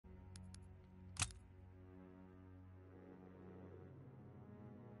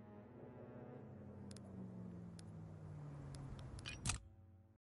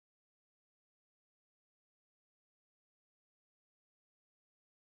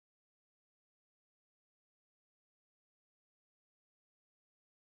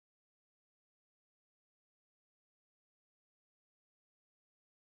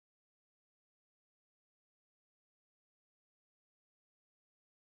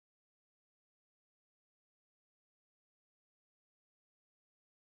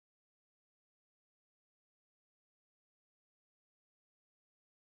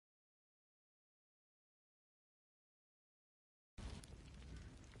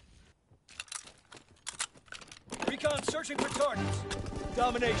Recon searching for targets.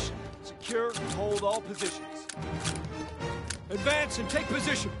 Domination. Secure and hold all positions. Advance and take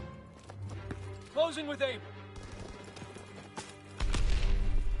position. Closing with aim.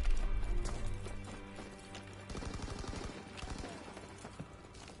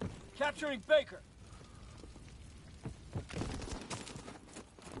 Capturing Baker.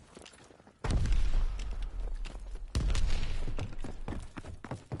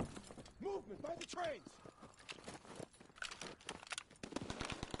 Movement by the trains.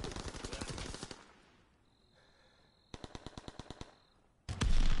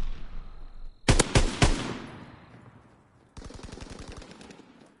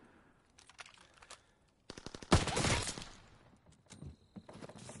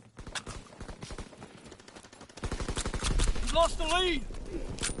 Lost the lead!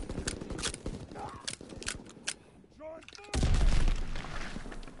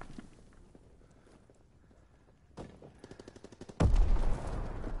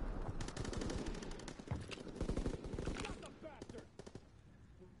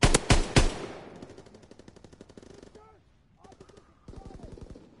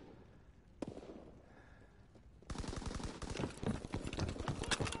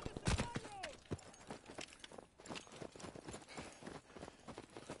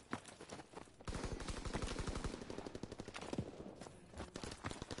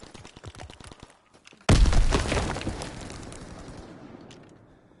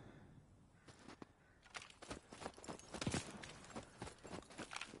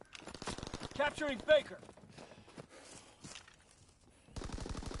 Capturing Baker.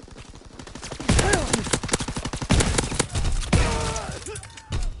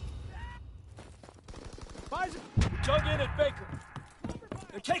 Dug in at Baker.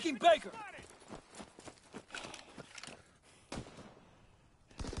 They're taking Baker.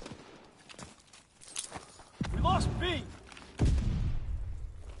 We lost B.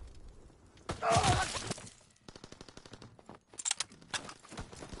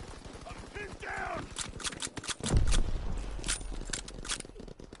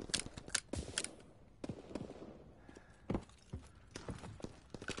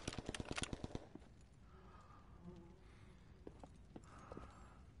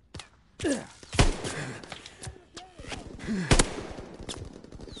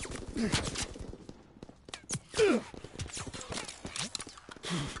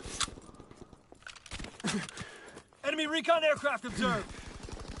 Enemy recon aircraft observed.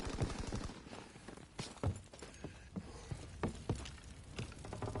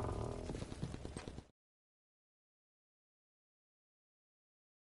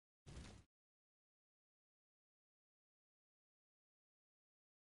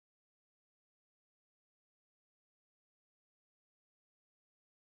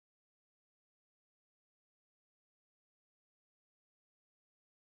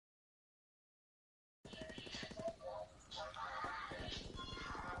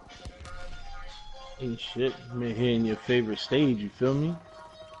 Ain't shit. I'm in here in your favorite stage, you feel me?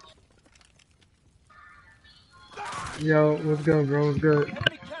 Yo, what's good, bro? What's good?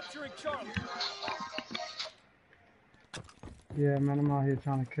 Enemy capturing Charlie. Yeah, man, I'm out here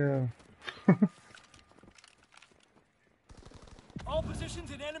trying to kill. All positions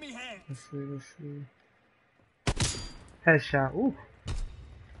in enemy hands. Let's see. Headshot. Ooh.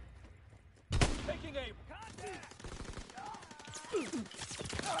 Taking aim.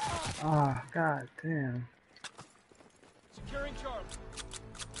 Ah, god damn. Securing Charlie.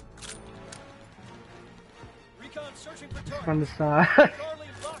 Recon searching for targets. From the side. Charlie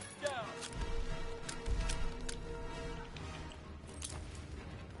locked down.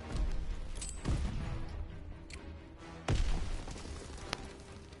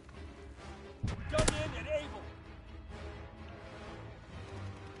 Dug in and able.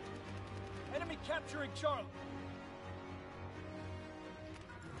 Enemy capturing Charlie.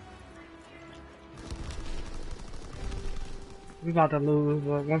 We about to lose,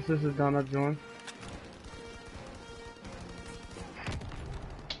 but once this is done, I'll join.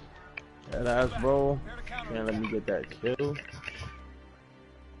 That ass, bro. Can't let me get that kill.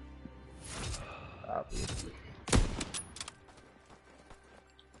 Obviously.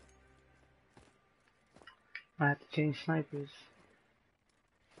 I have to change snipers.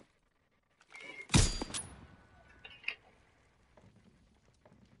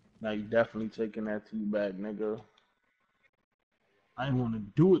 Now you definitely taking that to you back, nigga. I didn't want to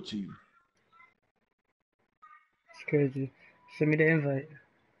do it to you. It's crazy. Send me the invite.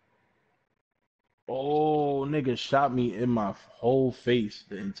 Oh, nigga shot me in my whole face,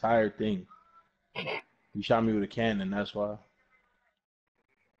 the entire thing. He shot me with a cannon, that's why.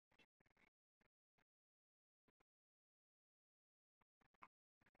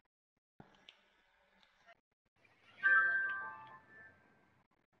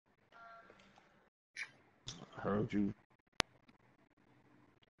 Heard you.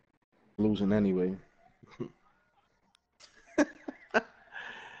 Losing anyway.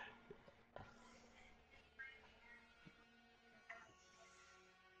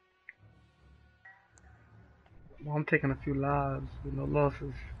 Well, I'm taking a few lives with no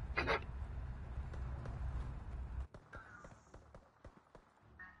losses.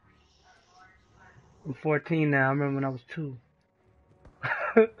 I'm 14 now. I remember when I was 2.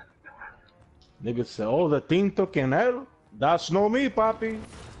 Niggas say, oh, the tinto can él. That's no me, papi.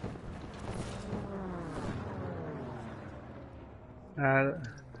 Alright,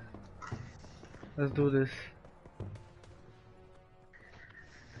 let's do this.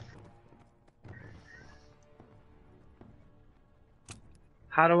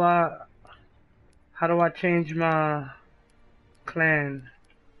 How do I change my clan?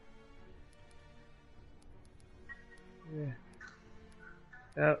 Yeah.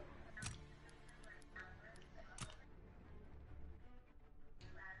 Yep.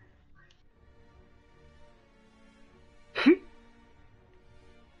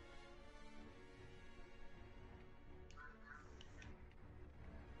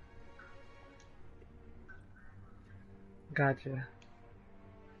 Gotcha.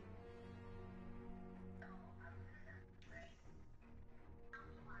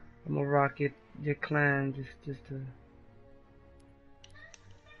 I'm gonna rock your clan just to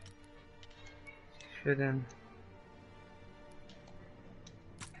fit in.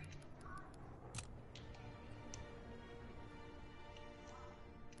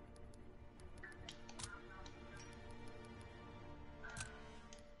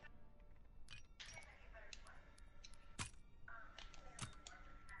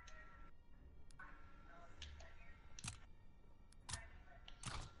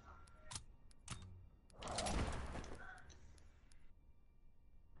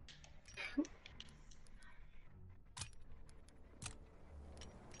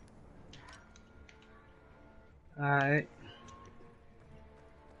 Alright.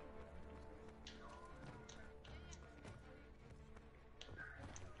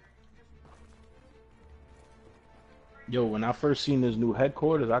 Yo, when I first seen this new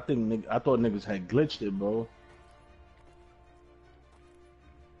headquarters, I thought niggas had glitched it, bro.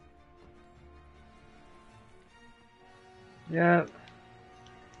 Yeah.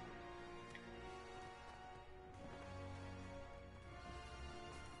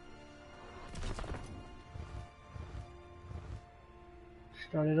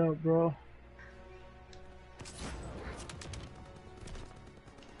 Start it up, bro.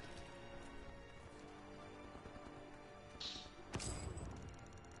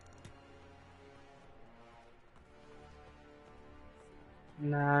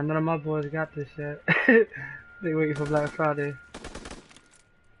 Nah, none of my boys got this yet. They waiting for Black Friday.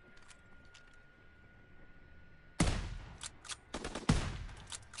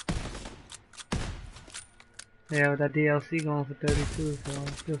 Yeah, with that DLC going for 32, so I'm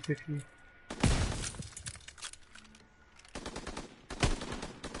still 60.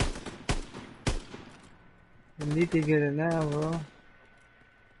 I need to get it now, bro.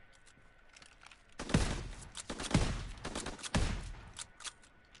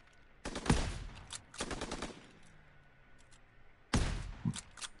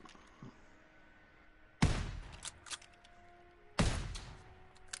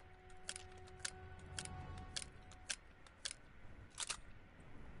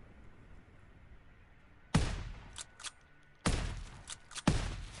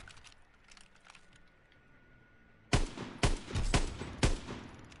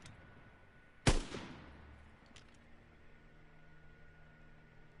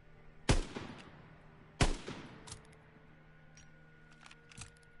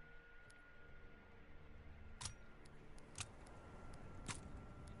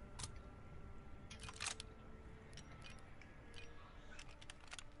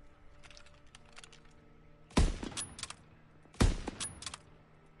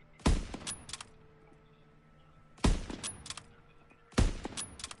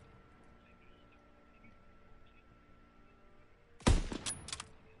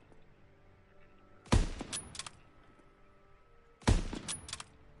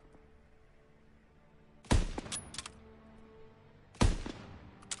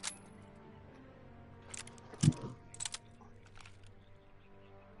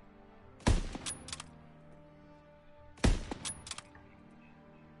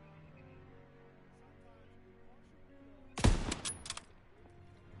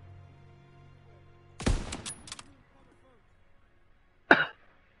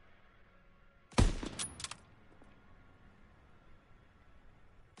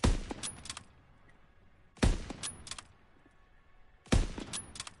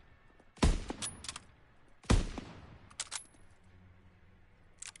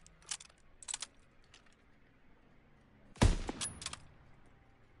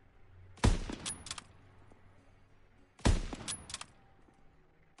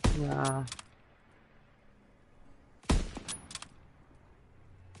 Nah.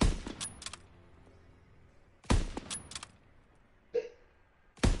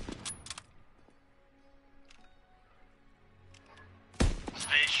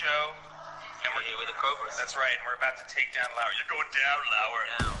 Today's show, and we're here with the Cobras. That's right, and we're about to take down Lauer. You're going down, Lauer.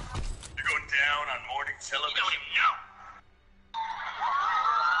 You're going down on morning television. You don't even know.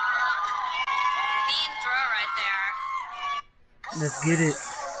 Mean throw right there. Let's get it.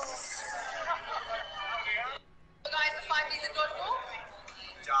 Guys, the 5 Ds are good for?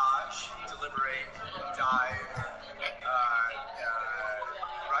 Dodge, deliberate, dive,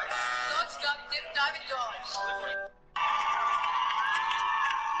 right? Dodge, duck, dip, dive, and dodge.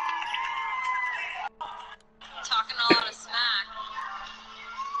 Talking a lot of smack.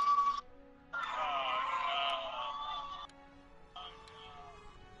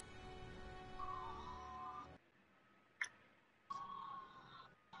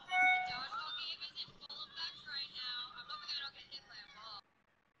 Dodgeball game is in full effect right now. I'm hoping I don't get hit by a ball.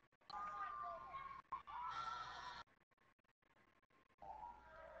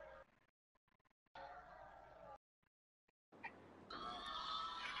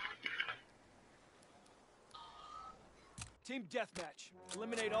 Team deathmatch.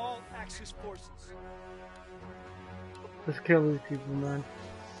 Eliminate all Axis forces. Let's kill these people, man.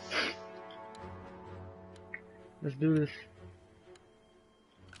 Let's do this.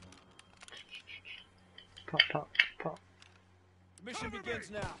 Pop, pop, pop. The mission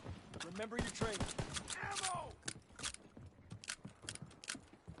begins now. Remember your training. Ammo!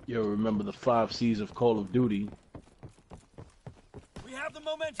 Yo, remember the 5 C's of Call of Duty? We have the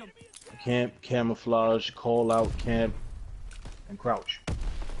momentum. Camp, camouflage, call out, camp, and crouch.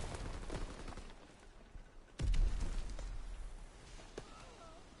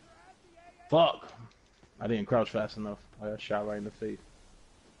 Fuck! I didn't crouch fast enough. I got shot right in the face.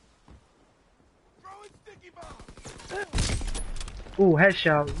 Ooh,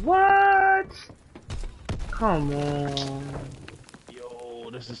 headshot. What? Come on. Yo,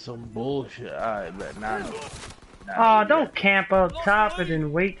 this is some bullshit. Alright, but nah. Aw, don't camp up top and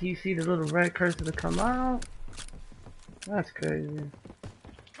then wait till you see the little red cursor to come out. That's crazy.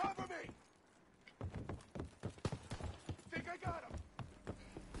 Cover me. Think I got him.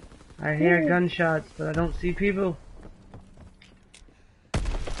 I hear gunshots, but I don't see people.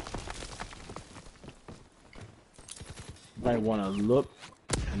 Might want to look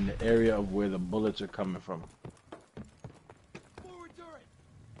in the area of where the bullets are coming from. Forward turret.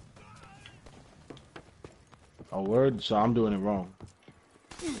 A word? So I'm doing it wrong.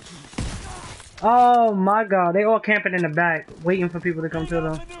 Oh my god, they all camping in the back, waiting for people to come to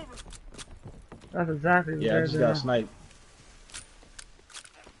them. That's exactly what Yeah, I they're just doing. got sniped.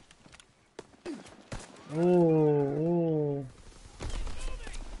 Oh.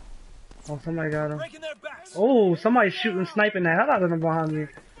 Oh, somebody got him. Breaking their backs. Oh, somebody's shooting, sniping the hell out of them behind me.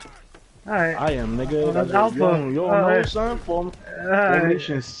 Alright. I am, nigga. Oh, that's Yo, Alpha. yo, Alright. no, son. Alright.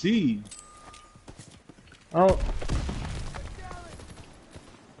 Formation C. Oh.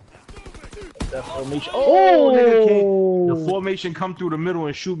 That formation. Oh, nigga came. Oh. The formation come through the middle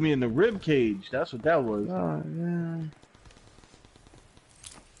and shoot me in the rib cage. That's what that was. Oh, yeah.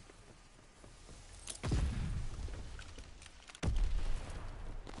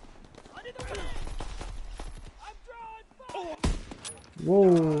 Whoa.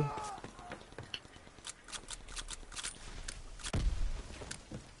 We're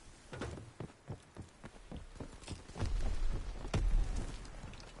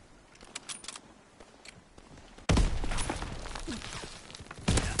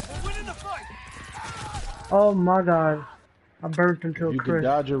winning the fight. Oh my god. I burnt him to a You could crisp.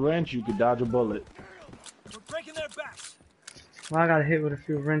 dodge a wrench, you could dodge a bullet. We're breaking their backs. Well, I got hit with a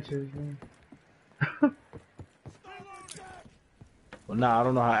few wrenches, man. Well, nah, I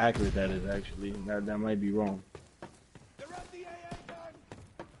don't know how accurate that is, actually. That might be wrong. They're at the AA gun.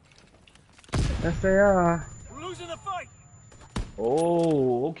 Yes, they are. We're losing the fight.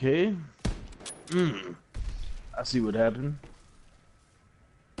 Oh, okay. I see what happened.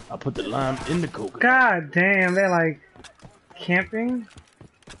 I put the lime in the coconut. God damn, they're like camping.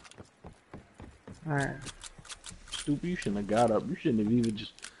 Alright. Stupid, you shouldn't have got up. You shouldn't have even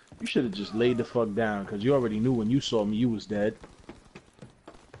just... You should have just laid the fuck down, because you already knew when you saw me you was dead.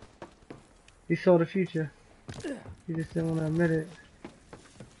 He saw the future. He just didn't want to admit it.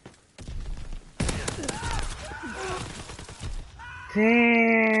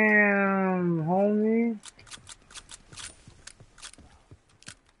 Damn, homie.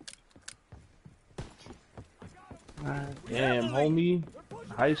 Alright. Damn, homie.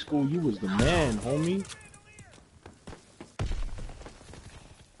 High school, you was the man, homie.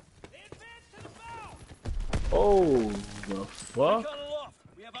 Oh, the fuck? Recon aloft.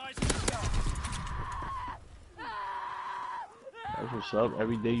 We have eyes in the sky. That's what's up.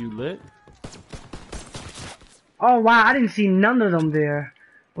 Every day you lit? Oh wow, I didn't see none of them there,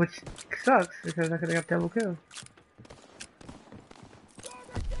 which sucks because I could have got double kill.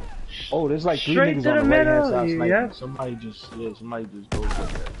 Oh, there's like 3 Straight niggas to on the the right hand middle. side sniping. Yep. Somebody just goes like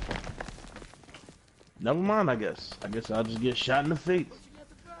that. Never mind, I guess. I guess I'll just get shot in the face.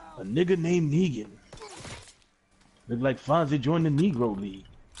 A nigga named Negan. Look like Fonzie joined the Negro League.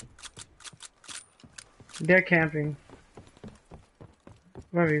 They're camping.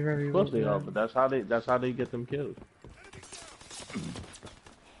 Very, very Of course well they are, done. but that's how they get them kills.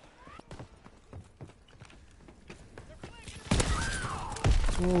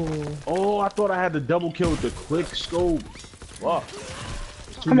 Ooh. Oh, I thought I had the double kill with the quick scope. Wow.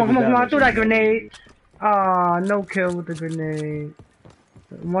 Come on, I threw that grenade. Ah, no kill with the grenade.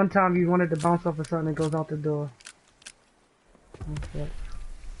 One time you wanted to bounce off of something that goes out the door. Okay.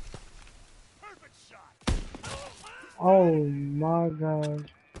 Oh my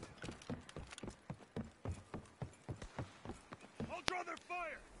god. I'll draw their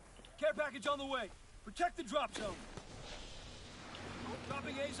fire. Care package on the way. Protect the drop zone.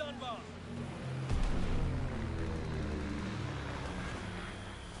 Dropping A's on bomb.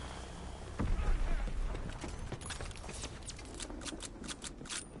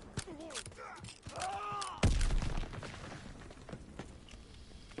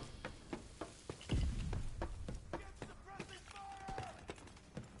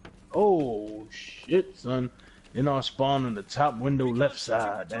 Oh shit, son. In our spawn on the top window left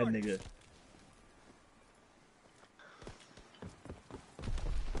side. That nigga.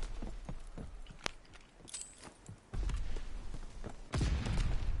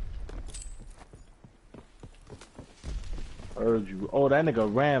 Heard you. Oh, that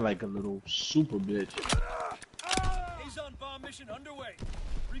nigga ran like a little super bitch. A's on bomb mission underway.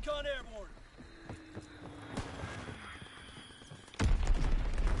 Recon airborne.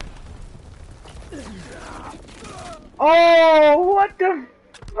 Oh, what the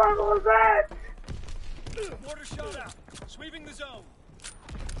fuck was that? Mortar shot out. Sweeping the zone.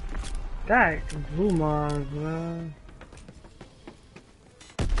 That blew my eyes, man.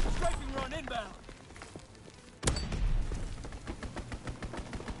 Strafing run inbound.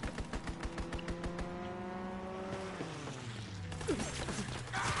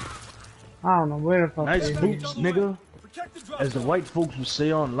 I don't know where the fuck Nice they boots, nigga. Protect the drop As the zone. white folks would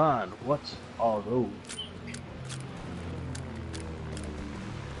say online, what are those?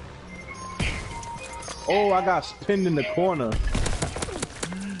 Oh, I got pinned in the corner.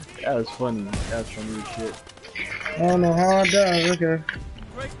 That was funny. That's funny as shit. I don't know how I died. Okay.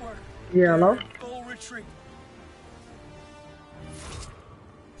 Great work. Yeah, hello? Full retreat.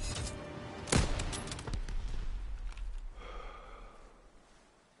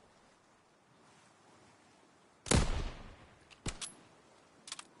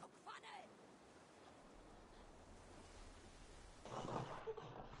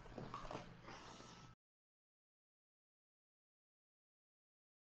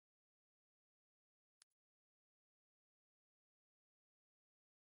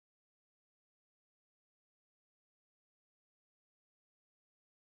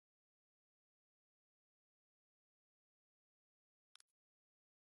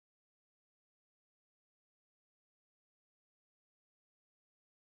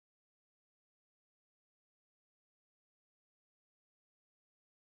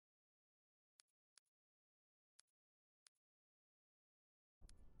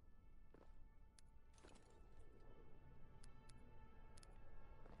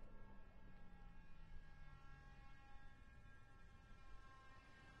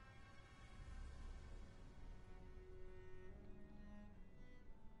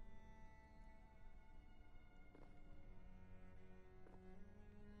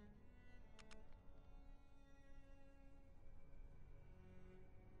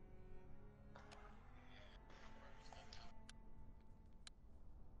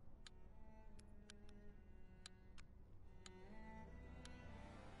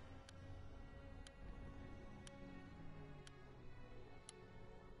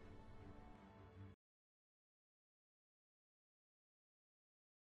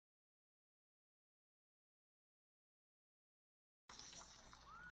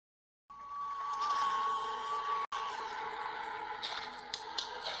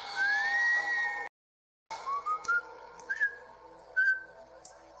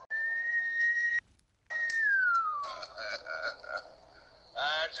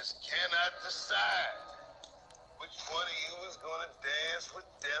 I just cannot decide which one of you is gonna dance with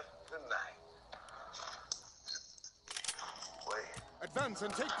death tonight. Advance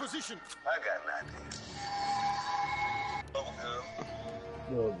and take position. I got an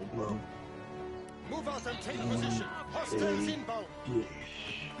idea. Move out and take position. Hostiles inbound.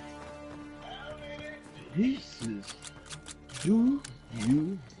 Pieces. Do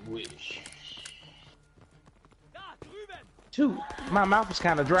you wish? Two. My mouth is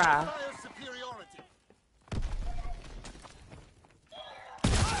kind of dry. Fire superiority.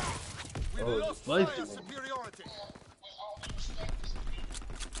 We lost fire superiority.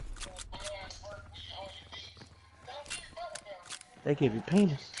 They give you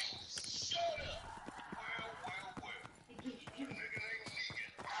penis.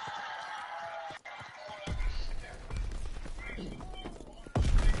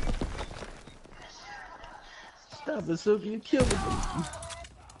 Stop it, Silky, you're killing me.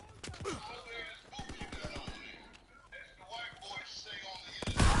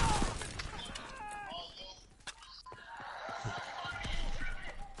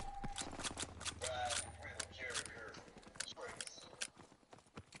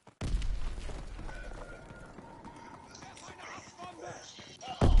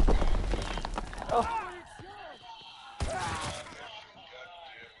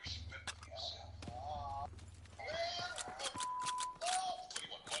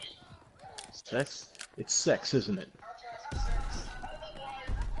 Sex? It's sex, isn't it?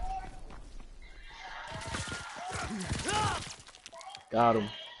 Got him.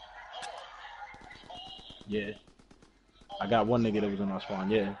 Yeah. I got one nigga that was in our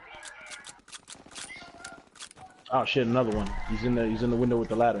spawn, yeah. Oh shit, another one. He's in the window with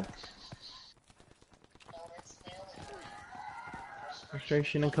the ladder.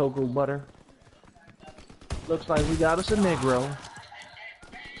 Frustration and cocoa butter. Looks like we got us a Negro.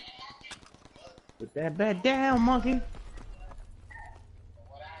 Put that bat down, monkey.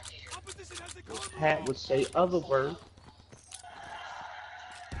 Pat would say other words.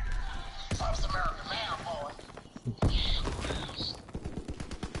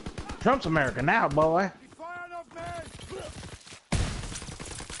 Trump's America now, boy.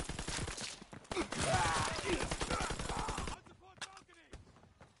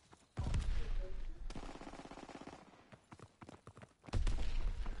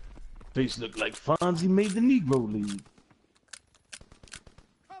 Face look like Fonzie made the Negro League.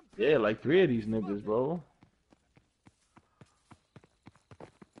 Yeah, like 3 of these niggas, bro.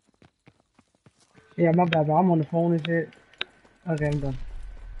 Yeah, my bad, bro. I'm on the phone and shit. Okay, I'm done.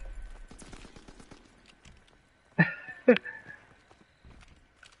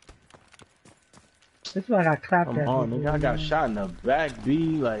 This is why I got clapped at. Come on, nigga. I got shot in the back, B.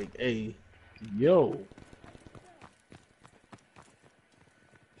 Like, hey, yo.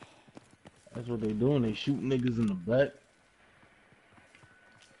 That's what they doing. They shoot niggas in the back.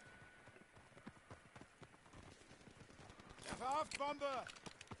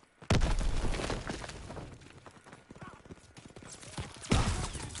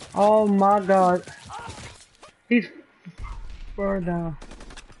 Oh my god. He's far down.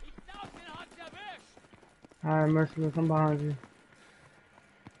 Alright, Merciless, I'm behind you.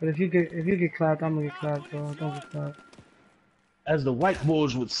 But if you get clapped, I'm gonna get clapped, so don't get clapped. As the white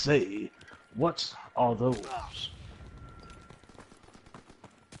boys would say, what are those?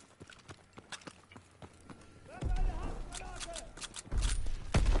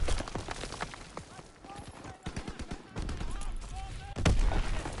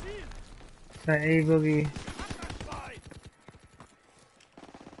 That A boogie.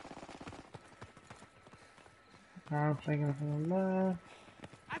 I'm thinking from the left.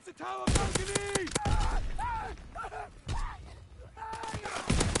 That's the tower balcony!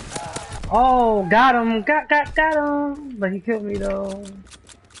 Oh, got him! Got him! But he killed me though.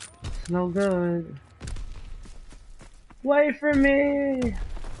 It's no good. Wait for me!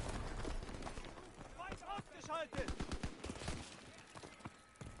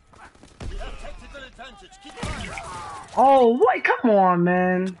 Oh, wait, come on,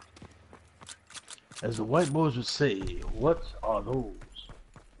 man. As the white boys would say, what are those?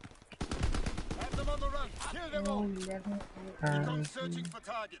 Have them on the run. Kill them all. Keep on searching for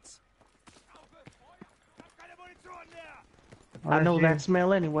targets. I know that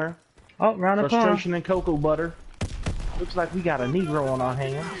smell anywhere. Oh, round the corner. Frustration and cocoa butter. Looks like we got a Negro on our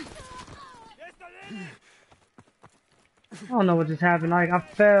hands. I don't know what just happened. Like, I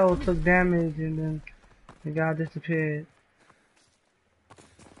fell, took damage, and then the guy disappeared.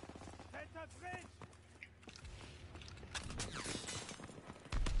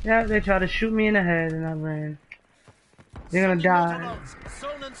 Yeah, they tried to shoot me in the head, and I ran. They're gonna die.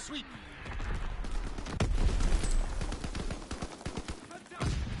 Zone and sweep.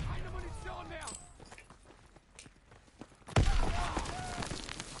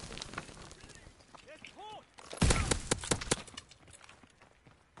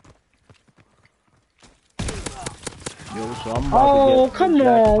 So I'm about Oh, to get come the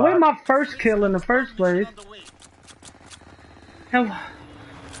on. Where jackpot. my first kill in the first place? And,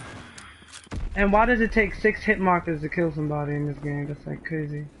 and why does it take 6 hit markers to kill somebody in this game? That's like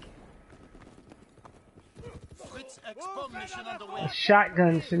crazy. Fritz X-bomb mission underway. A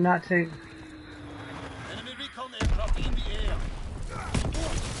shotgun should not take... Enemy recon aircraft in the air.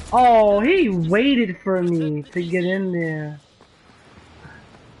 Oh, he waited for me to get in there.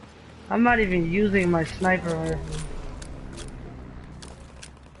 I'm not even using my sniper rifle.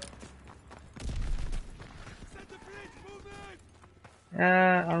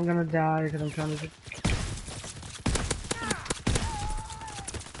 I'm gonna die because I'm trying to...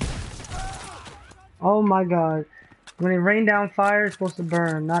 Oh my god. When it rain down fire, it's supposed to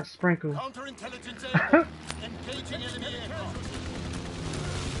burn, not sprinkle. Counterintelligence airborne. Engaging enemy aircraft.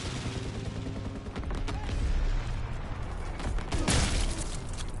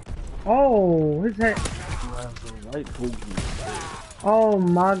 Oh, his head. Right boogie. Oh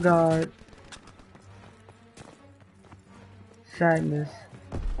my god. Sadness.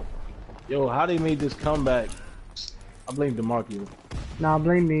 Yo, how they made this comeback? I blame DeMarco. Nah,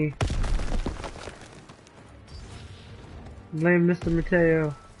 blame me. Blame Mr.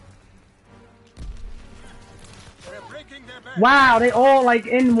 Mateo. They're breaking their back. Wow, they all like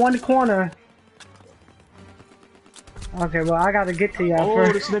in one corner. Okay, well I gotta get to y'all Oh,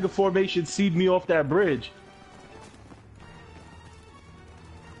 first. this nigga formation seed me off that bridge.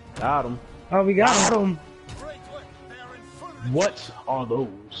 Got him. Oh, we got him. Great work. They are in full What are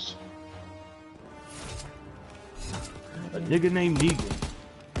those? A nigga named Negan.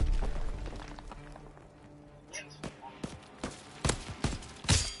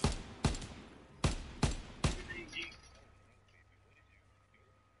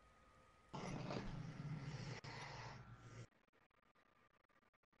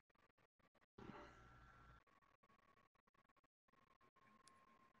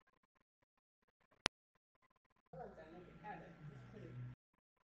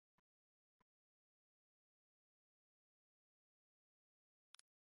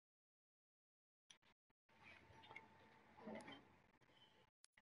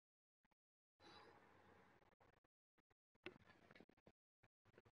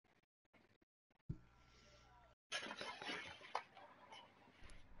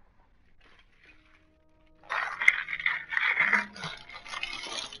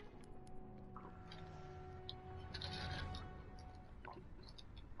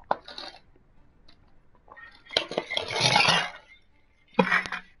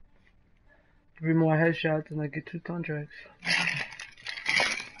 Three more headshots and I get 2 contracts.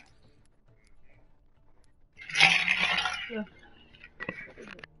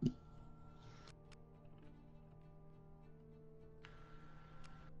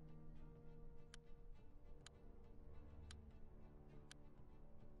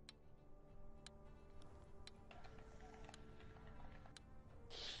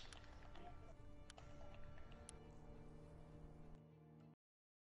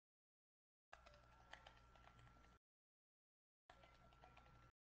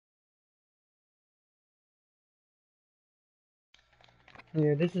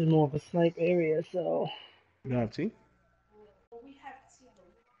 Yeah, this is more of a snipe area, so... You have tea?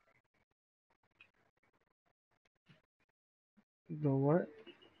 The what?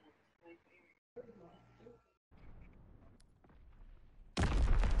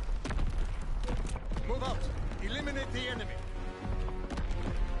 Move out. Eliminate the enemy.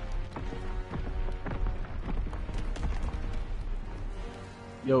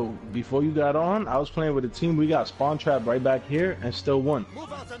 Yo, before you got on, I was playing with a team. We got spawn trap right back here and still won.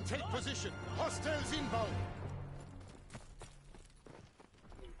 Move out and take position. Hostiles inbound.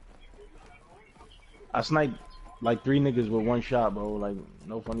 I sniped like 3 niggas with 1 shot, bro. Like,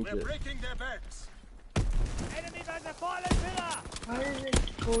 no funny We're shit. breaking their backs. Enemies on the fallen pillar! Why is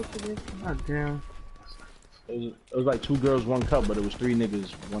it go to this? God damn. It was like 2 girls, 1 cup, but it was 3 niggas,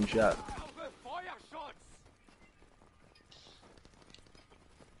 1 shot. Fire shots!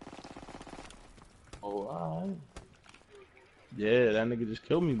 Oh, alright. Yeah, that nigga just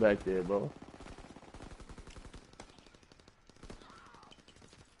killed me back there, bro.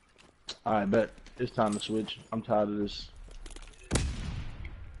 Alright, bet. It's time to switch. I'm tired of this.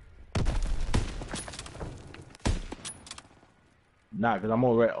 Nah, cause I'm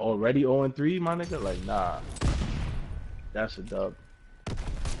already 0-3, my nigga. Like, nah. That's a dub.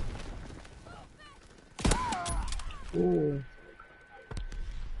 Ooh.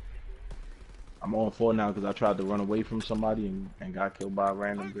 I'm 0-4 now because I tried to run away from somebody and got killed by a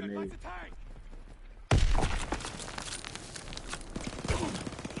random Movement, grenade. what's the tank?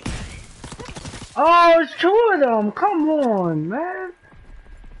 Oh, it's two of them. Come on, man.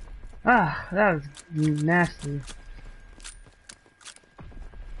 Ah, that was nasty.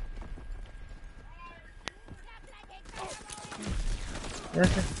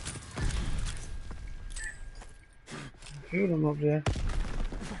 That's it. Shoot him up there.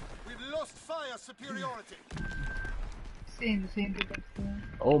 We've lost fire superiority. Same.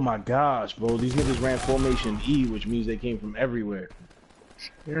 Oh my gosh, bro. These niggas ran formation E, which means they came from everywhere.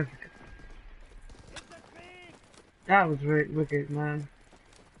 Yeah. That was wicked, man.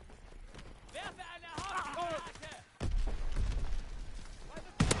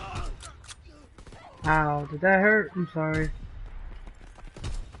 Ow, did that hurt? I'm sorry.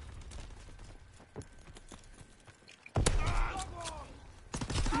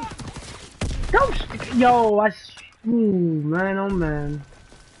 Don't, yo, ooh, man, oh man.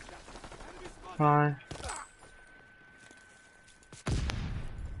 Fine.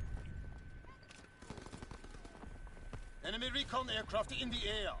 Enemy recon aircraft in the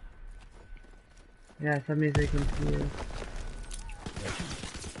air. Yes, that means they can see us.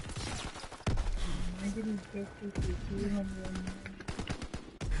 I didn't get to see him.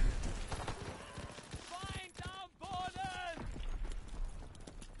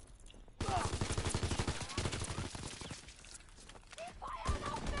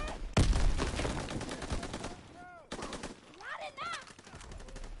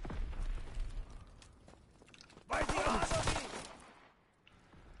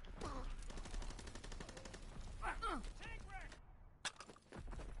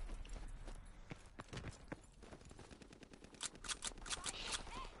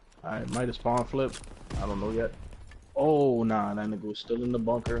 Alright, might have spawn flip. I don't know yet. Oh, nah, that nigga was still in the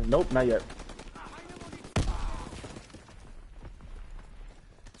bunker. Nope, not yet.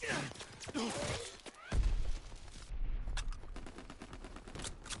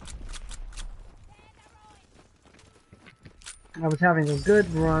 I was having a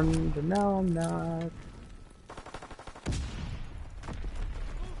good run, but now I'm not.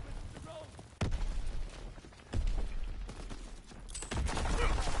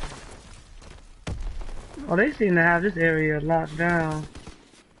 Oh, they seem to have this area locked down.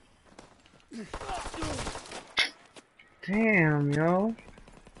 Damn, yo.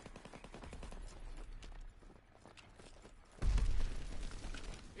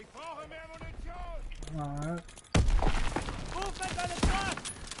 Alright.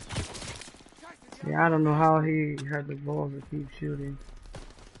 Yeah, I don't know how he had the balls to keep shooting.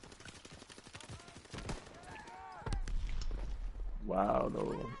 Wow,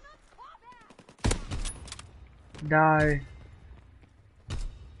 though. Die.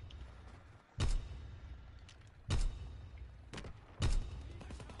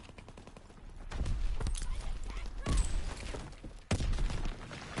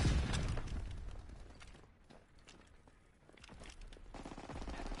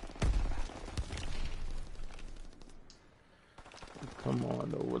 Come on,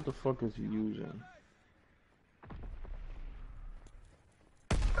 though. What the fuck is he using?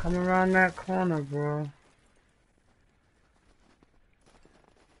 Come around that corner, bro.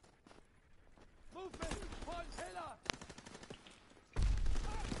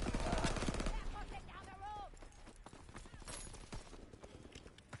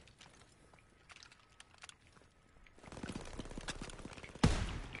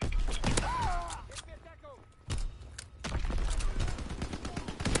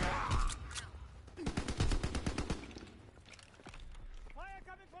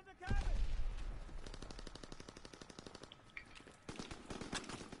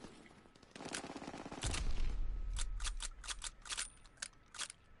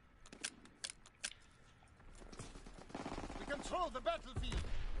 Control the battlefield.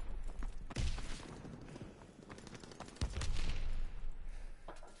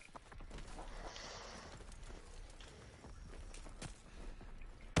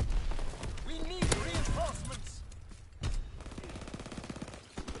 We need reinforcements.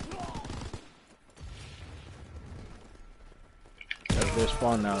 That's their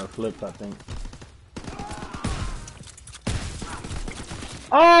spawn now. It flipped, I think.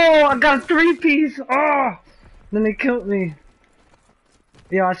 Oh, I got a 3-piece. Oh, then they killed me.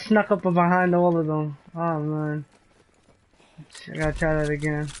 Yo, I snuck up behind all of them. Oh man, I gotta try that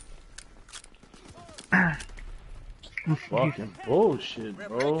again. Fucking bullshit, We're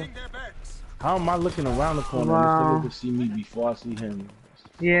bro. breaking their backs. How am I looking around the corner Wow. and this nigga can see me before I see him?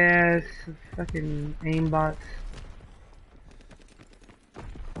 Yeah, it's fucking aimbots.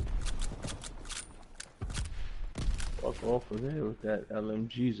 Fuck off of there with that LM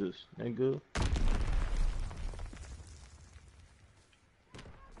Jesus, nigga.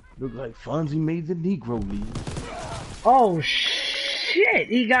 Look like Fonzie made the Negro League. Oh shit!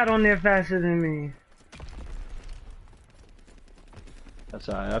 He got on there faster than me. That's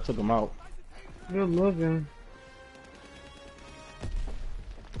alright, I took him out. Good looking.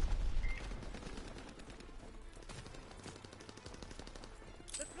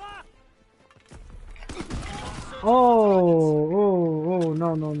 Oh,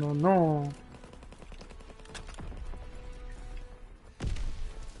 no, no, no, no.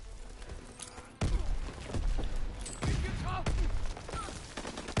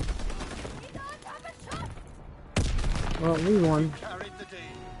 Well, we won. Carried the day.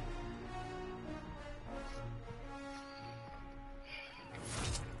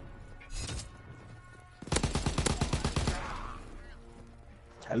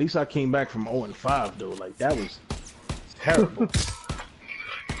 At least I came back from 0-5 though. Like that was terrible.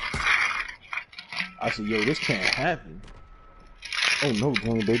 I said, yo, this can't happen. Oh no,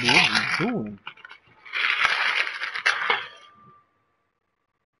 Johnny baby, what are you doing?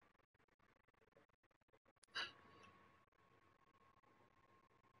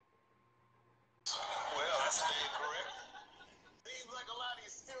 Well, that's incorrect. Seems like a lot of you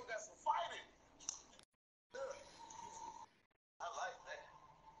still got some fighting. Good. I like that.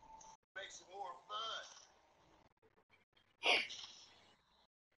 Makes it more fun.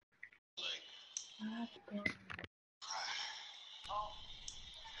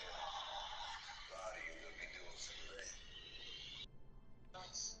 God, you will be doing some of that.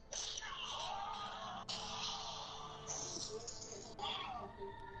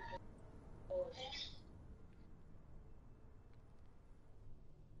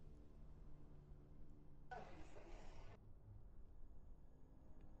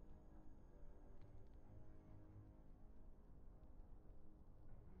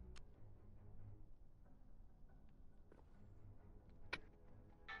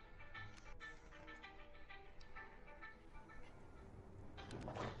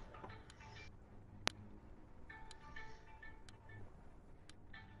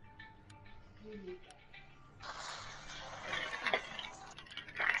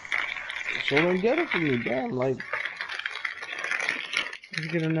 So then get it from me, damn. Like, Let's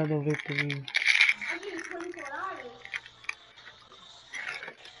get another victory.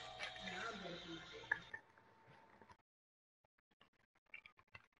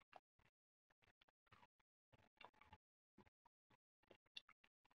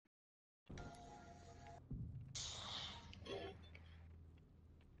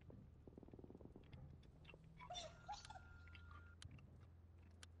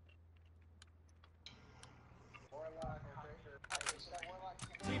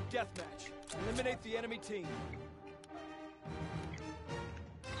 Team deathmatch. Eliminate the enemy team.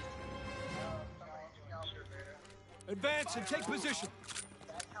 Advance and take position.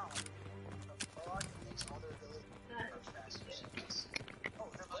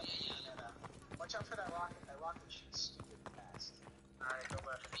 Watch out for that rocket. That rocket shoots stupid fast. Alright, go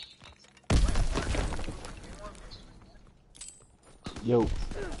left. yo,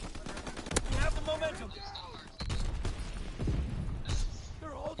 We have the momentum.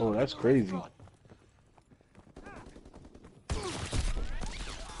 oh that's crazy.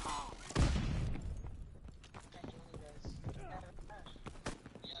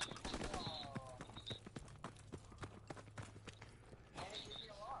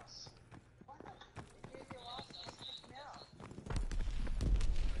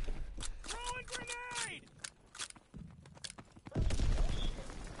 Throwing grenade!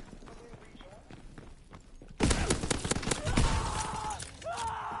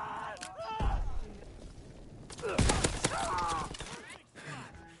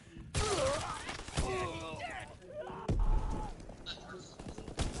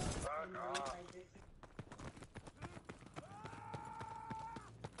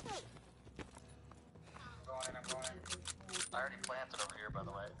 I'm going in. I already planted over here, by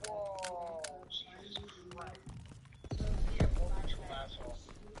the way. Whoa, Jesus Christ. Yeah, multi-tool asshole.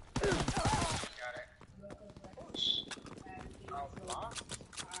 Got it. Push. Oh, block?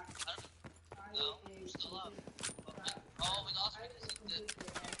 No, we're still up. Okay. Oh, we lost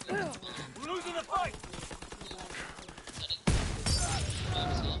because We're losing the fight!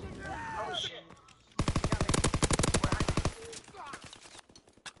 Oh, shit.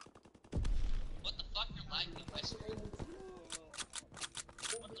 what the fuck? You're lagging my screen.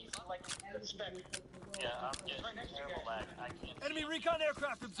 What the fuck? Like, expect. Yeah, I'm getting terrible lag. I can't. Enemy recon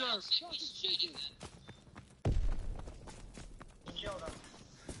aircraft observed. He's shooting then. Killed him.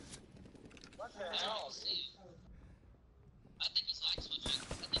 What the I hell? don't see you. I think he's lag switching.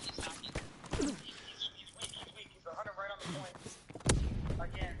 I think he's hacking. He's weak. He's 100 right on the point.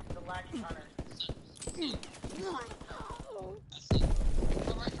 Again, the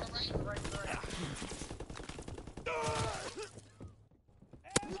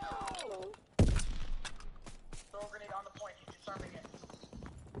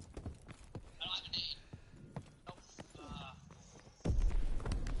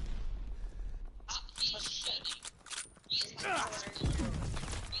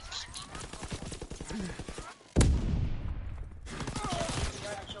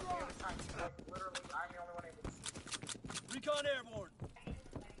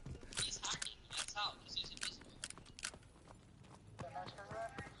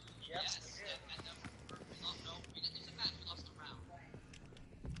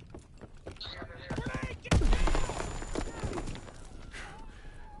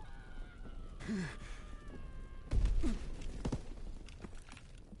You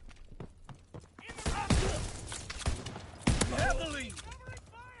have the lead.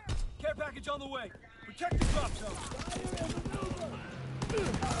 Care package on the way. Protect the drop zone.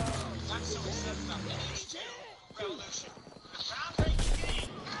 That's so excited about the revolution. Groundbreaking.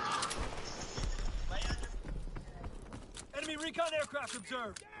 Enemy recon aircraft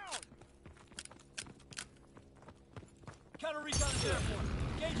observed. Counter recon is airborne.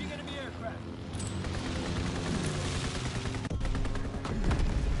 Engaging enemy aircraft.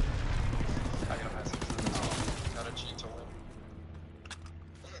 I got a message. Got a cheat to win.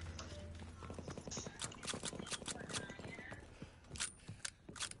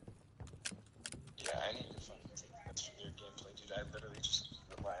 Yeah, I need to fucking take that's for their gameplay, dude. I literally just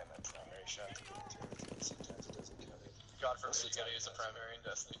rely on that primary shot to get into it, and sometimes it doesn't cut it. God forbid you gotta use a primary in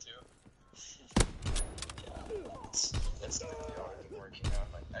Destiny 2. Yeah, that's literally all I've been working on.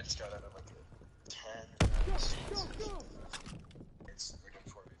 Like, I just got out of like a 10 seats. It's we're doing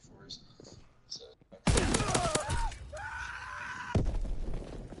 4v4s. So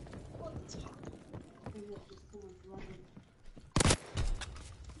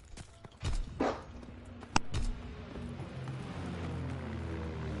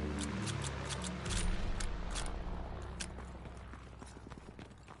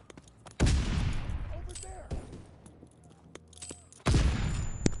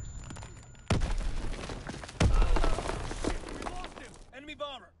Enemy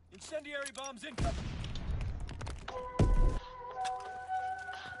bomber. Incendiary bombs incoming.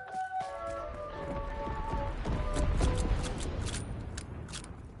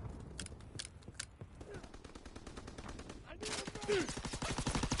 oh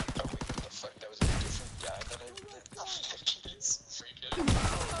wait, what the fuck? That was a different guy that I it's free kidding.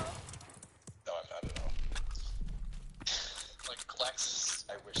 No, I'm not at all. Like Clex.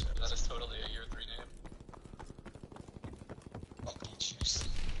 I wish I That was. is totally a year 3 name. I'll beat you.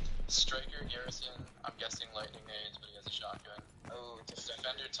 Striker Garrison, I'm guessing lightning nades, but he has a shotgun. Oh,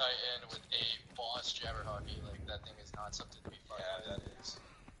 Defender Titan with a boss Jabberhocky, like that thing is not something to be fucked yeah, with. that is.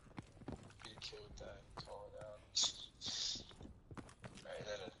 Be killed that. Call it out. Right,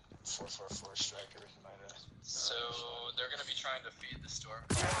 that a 444 striker might have. So they're gonna be trying to feed the storm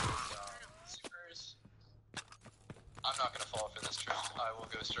with supers. I'm not gonna fall for this trick. I will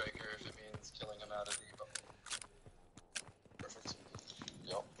go striker if it means killing him out of the bubble. Perfect.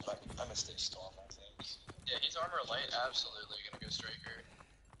 Yup, I'm gonna stay storm, I think. Yeah, he's armor light, absolutely gonna go striker.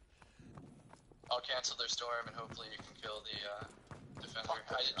 I'll cancel their storm and hopefully you can kill the defender.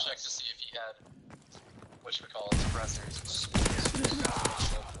 I didn't check to see if he had whatchamacallit suppressors.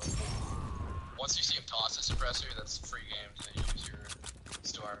 Once you see him toss a suppressor, that's free game to use your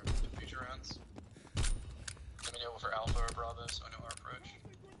storm in future rounds. Let me know for Alpha or Bravo so I know our approach.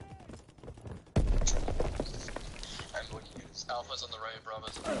 I'm looking at his Alpha's on the right,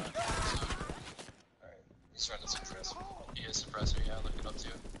 Bravo's on the left. So, alright. He's running suppressor. he is suppressor, yeah, look it up too.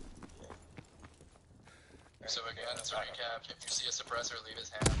 So again, to recap, if you see a suppressor leave his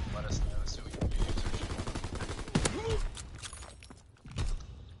hand, let us know so we can use it.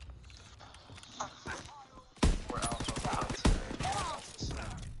 Or Alpha,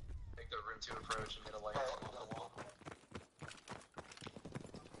 take the room 2 approach and get a light on the wall.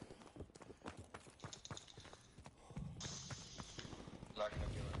 I'm not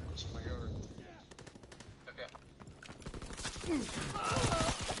gonna give it. Just gonna go over. Okay. There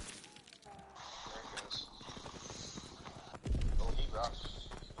it goes. Oh, he rocked.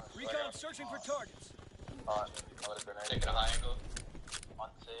 Recon searching for targets. I would have been ready. Taking a high angle. On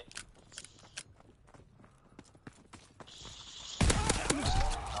C.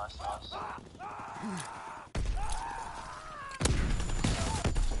 Nice, nice.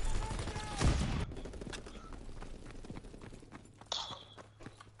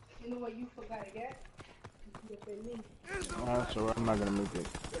 You know what you forgot to get? You forgot me. Alright, so I'm not gonna make it.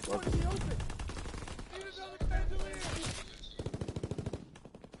 Fuck it.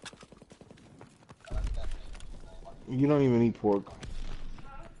 You don't even eat pork.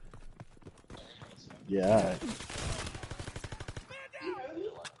 Yeah, alright.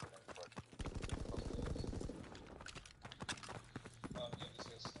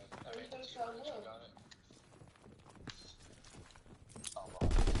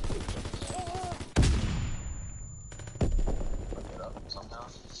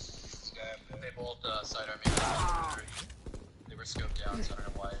 They both sidearm me. They were scoped down, so I don't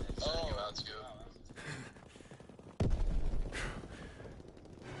know why they decided to go out scope.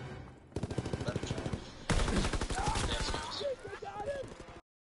 They have scopes.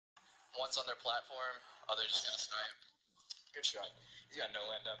 One's on their platform, other's just gonna snipe. Good shot. He's got no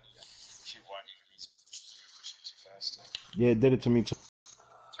end up. Yeah, it did it to me too.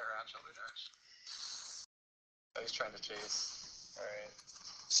 Turn around, shoulder dash. Oh, he's trying to chase. Alright.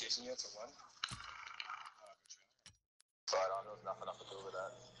 Chasing you, it's a 1. Sidearm, there was nothing I could do with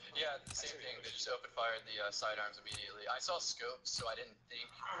that. Yeah, same thing. They just open fired the sidearms immediately. I saw scopes, so I didn't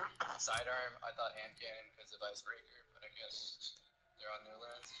think sidearm. I thought hand cannon because of icebreaker, but I guess they're on new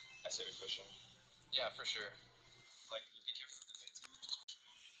lands. I say we push him. Yeah, for sure. Like, be careful.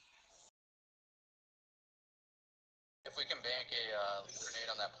 If we can bank a grenade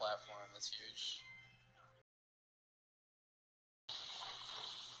on that platform, that's huge.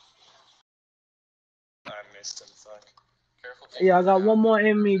 I missed him, fuck. Careful. Yeah, I got one more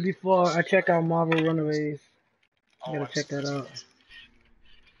in me before I check out Marvel Runaways. I gotta check that out.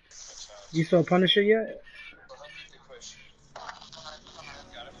 You saw Punisher yet?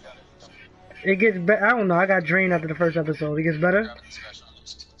 It gets better. I don't know. I got drained after the first episode. It gets better.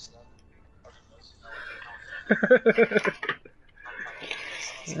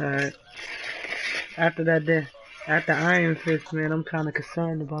 Alright. After that, after Iron Fist, man, I'm kind of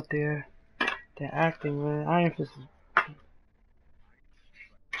concerned about their acting, man. Iron Fist is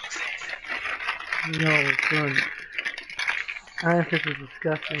no son. Iron Fist is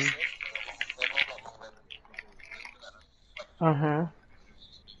disgusting. Uh-huh.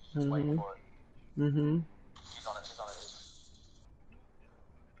 Mm-hmm. Mm-hmm.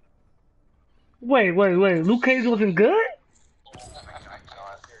 Wait. Luke Cage wasn't good?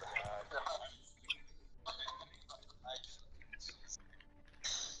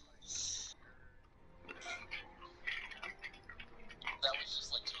 That was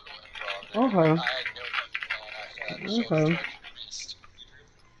just like total improv. Okay. I had no fucking plan after that. The shoulder Okay. strike missed.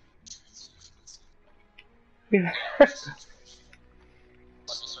 Yeah.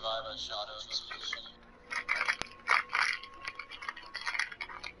 Let me survive a shot of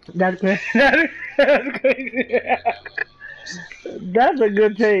That's good. That's crazy. That's a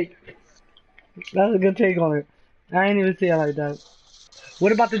good take. That's a good take on it. I ain't even see it like that.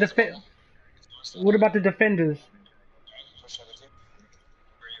 What about the What about the defenders?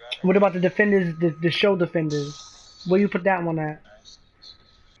 What about the defenders? The show defenders. Where you put that one at?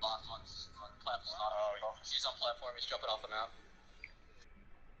 He's on platform, he's jumping off the map.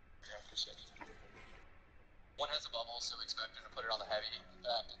 One has a bubble, so expect him to put it on the heavy.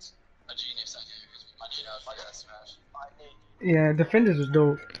 It's a genius idea because we might need out for that smash. Yeah, defenders was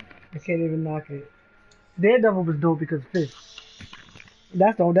dope. I can't even knock it. Daredevil was dope because Fist.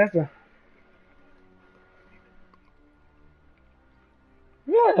 That's the.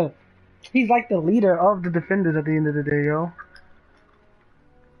 Yeah. He's like the leader of the defenders at the end of the day, yo.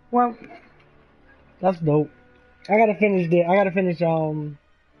 Well, that's dope. I gotta finish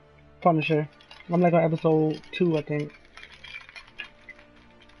Punisher. I'm like on episode 2, I think.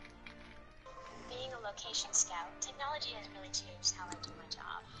 Being a location scout, technology has really changed how I do my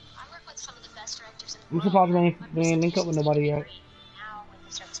job. I work with some of the best directors in the I'm world. surprised we ain't link up with nobody yet. Now with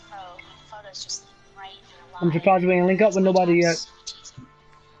the Surface Pro, the photos just look bright and alive. I'm surprised we ain't link up with nobody yet.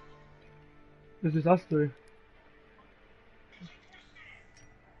 This is us three.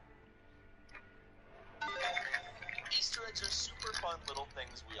 Easter eggs are super fun little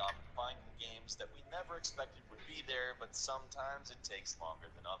things we often find in games that we never expected would be there, but sometimes it takes longer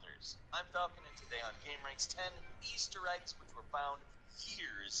than others. I'm Falcon, and today on GameRank's 10 Easter eggs which were found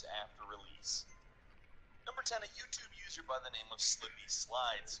years after release. Number 10, a YouTube user by the name of Slippy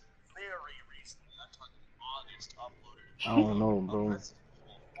Slides. Very recently, I'm talking August, uploaded I don't know, bro. Resident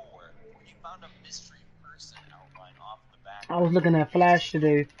Evil 4, where he found a mystery person outline off the back. I was looking at Flash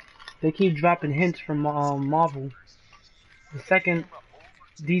today. They keep dropping hints from Marvel. The second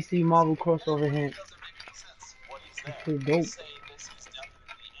DC Marvel crossover hint. It's pretty dope. Say this is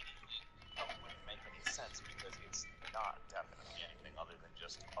definitely anything, but it wouldn't make any sense because it's not definitely anything other than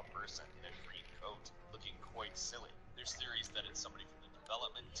just a person in a green coat looking quite silly. There's theories that it's somebody from the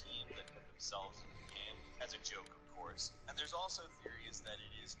development team that put themselves in the game, as a joke of course, and there's also theories that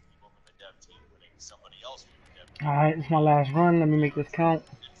it is people from the dev team putting somebody else from the dev team. Alright, it's my last run. Let me make this count.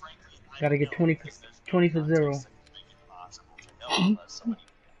 Gotta get 20 for 0. Impossible to know unless somebody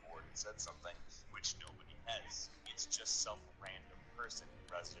came forward and said something, which nobody has. It's just some random person in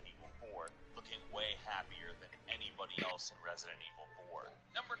Resident Evil 4 looking way happier than anybody else in Resident Evil 4.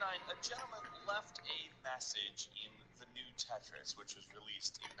 Number 9, a gentleman left a message in the new Tetris, which was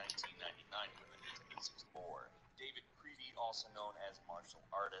released in 1999 for the Nintendo 64. David Creedy, also known as Martial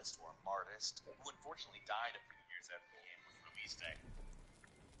Artist or Martist, who unfortunately died a few years after the game was released.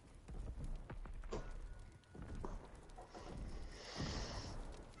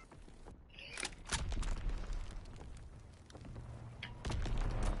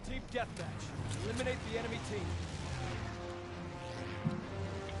 Team deathmatch. Eliminate the enemy team.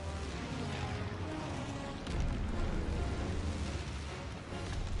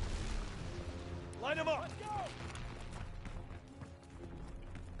 Line them up. Let's go.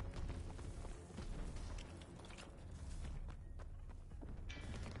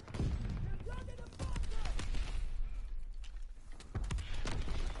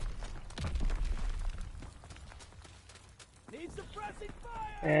 Need suppressing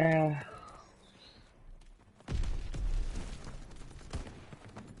fire. Yeah.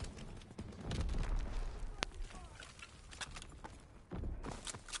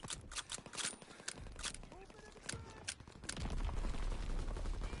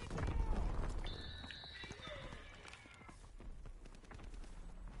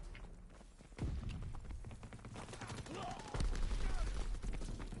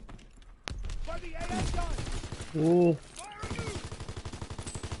 By the AA gun. Ooh.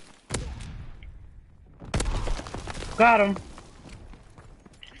 Got him.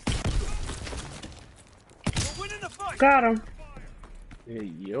 We're winning the fight. Got him.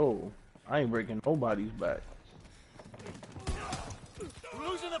 Hey, yo. I ain't breaking nobody's back. We're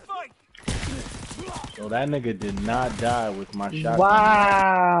losing the fight. So that nigga did not die with my shotgun.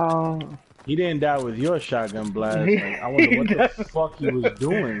 Wow. He didn't die with your shotgun blast. Like, I wonder what the fuck he was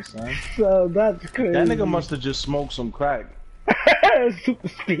doing, son. So that's crazy. That nigga must have just smoked some crack. Super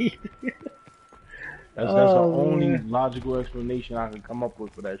speed. That's the only logical explanation I can come up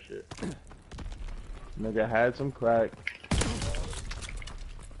with for that shit. Nigga had some crack.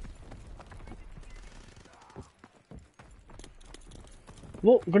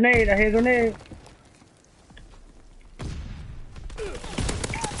 Whoa, grenade, I hear grenade.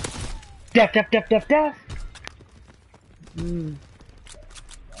 Death.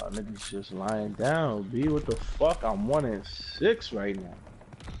 Nigga's just lying down, B. What the fuck? I'm 1-6 right now.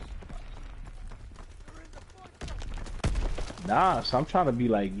 Nah, so I'm trying to be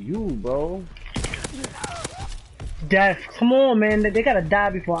like you, bro. Death, come on, man. They gotta die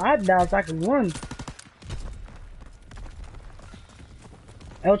before I die so I can win.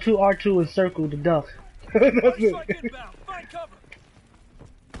 L2, R2 is circle the duck. That's it. Find cover.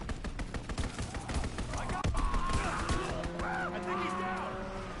 I think he's down.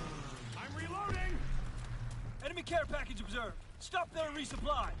 I'm reloading. Enemy care package observed. Stop there and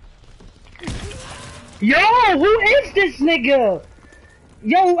resupply. Yo, who is this nigga?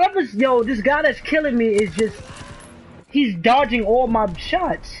 Yo, this guy that's killing me is just... He's dodging all my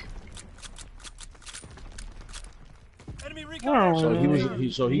shots. Enemy recon.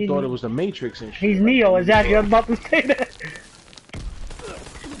 So he thought it was the Matrix and shit. He's Neo, exactly. I was about to say that.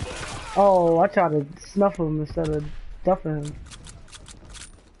 Oh, I tried to snuff him instead of duffing him.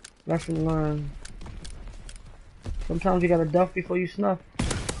 Lesson learned. Sometimes you gotta duff before you snuff.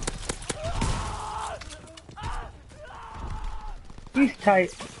 He's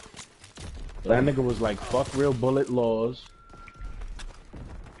tight. That nigga was like, fuck real bullet laws.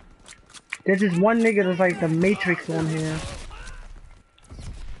 There's this one nigga that's like the Matrix on here.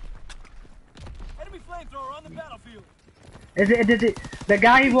 Enemy flamethrower on the battlefield. Is it the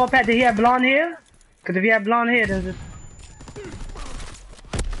guy he walked past? Did he have blonde hair? Cause if he had blonde hair, then just...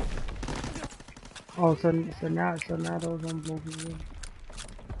 Oh, so now those on both of them.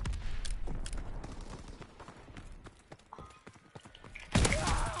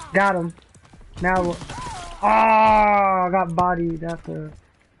 Got him. Now, I got bodied after.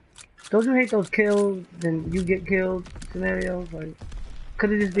 Don't you hate those kills, then you get killed scenarios? Like,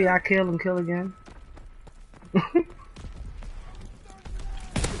 could it just be I kill and kill again? I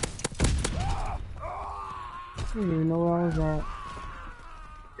don't even know where I was at.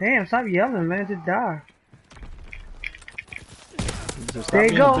 Damn, stop yelling, man. Just die. There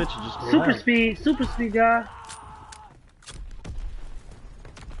you go. Super speed, guy.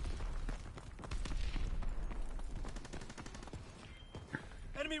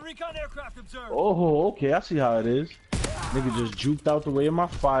 Enemy recon aircraft observed. Oh, okay, I see how it is. Nigga just juked out the way of my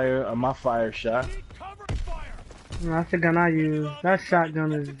fire shot. That's the gun I use. That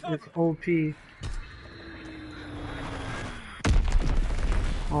shotgun is OP.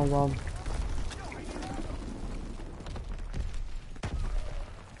 Oh well.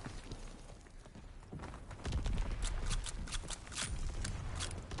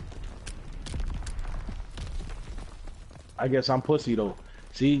 I guess I'm pussy though.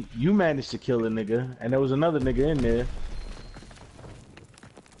 See, you managed to kill a nigga, and there was another nigga in there.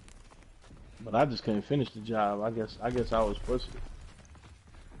 But I just couldn't finish the job. I guess I was pussy.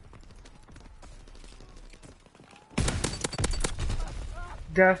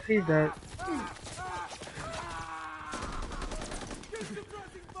 Death, he's dead.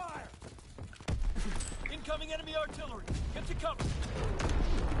 Fire. Incoming enemy artillery. Get to cover.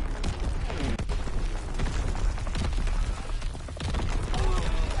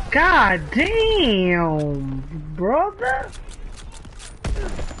 God damn, brother.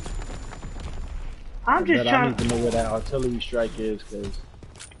 I'm just I trying need to know where that artillery strike is, cause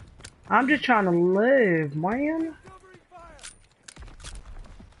I'm just trying to live, man.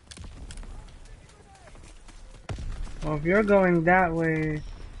 Well, if you're going that way,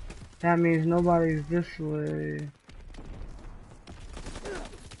 that means nobody's this way.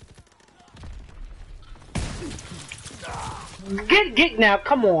 Get now,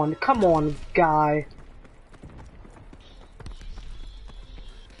 come on, guy.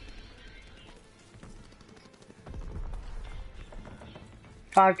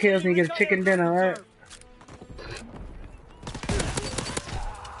 Five kills and you get a chicken dinner, right?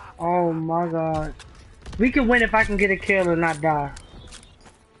 Oh my god. We can win if I can get a kill or not die.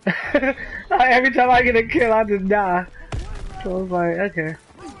 Every time I get a kill, I just die. So I was like, okay.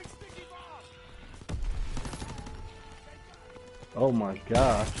 oh my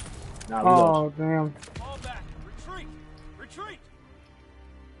gosh. Nah, we Oh, gotta. damn. Fall back. Retreat. Retreat.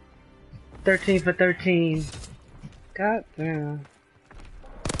 13 for 13. God damn.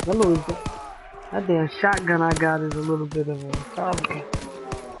 That damn shotgun I got is a little bit of a problem.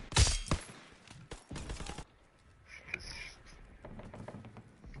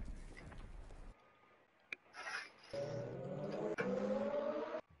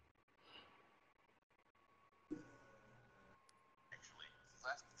 Actually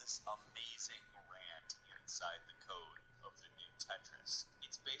left this amazing rant inside the code of the new Tetris.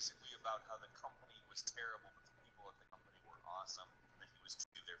 It's basically about how the company was terrible, but the people at the company were awesome, and that he was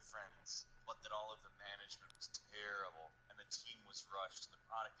to their friends, but that all of the management was terrible, and the team was rushed, and the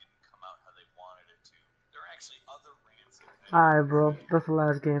product didn't come out how they wanted it to. There are actually other rants. Alright, bro. That's the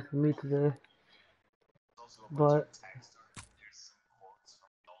last game for me today. But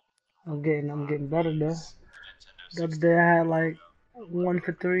I'm getting better though. The other day I had like 1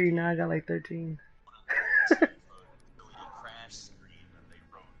 for 3, now I got like 13.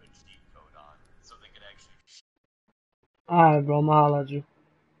 Alright, bro, I'ma holler at you.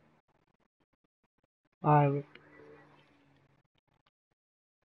 Alright.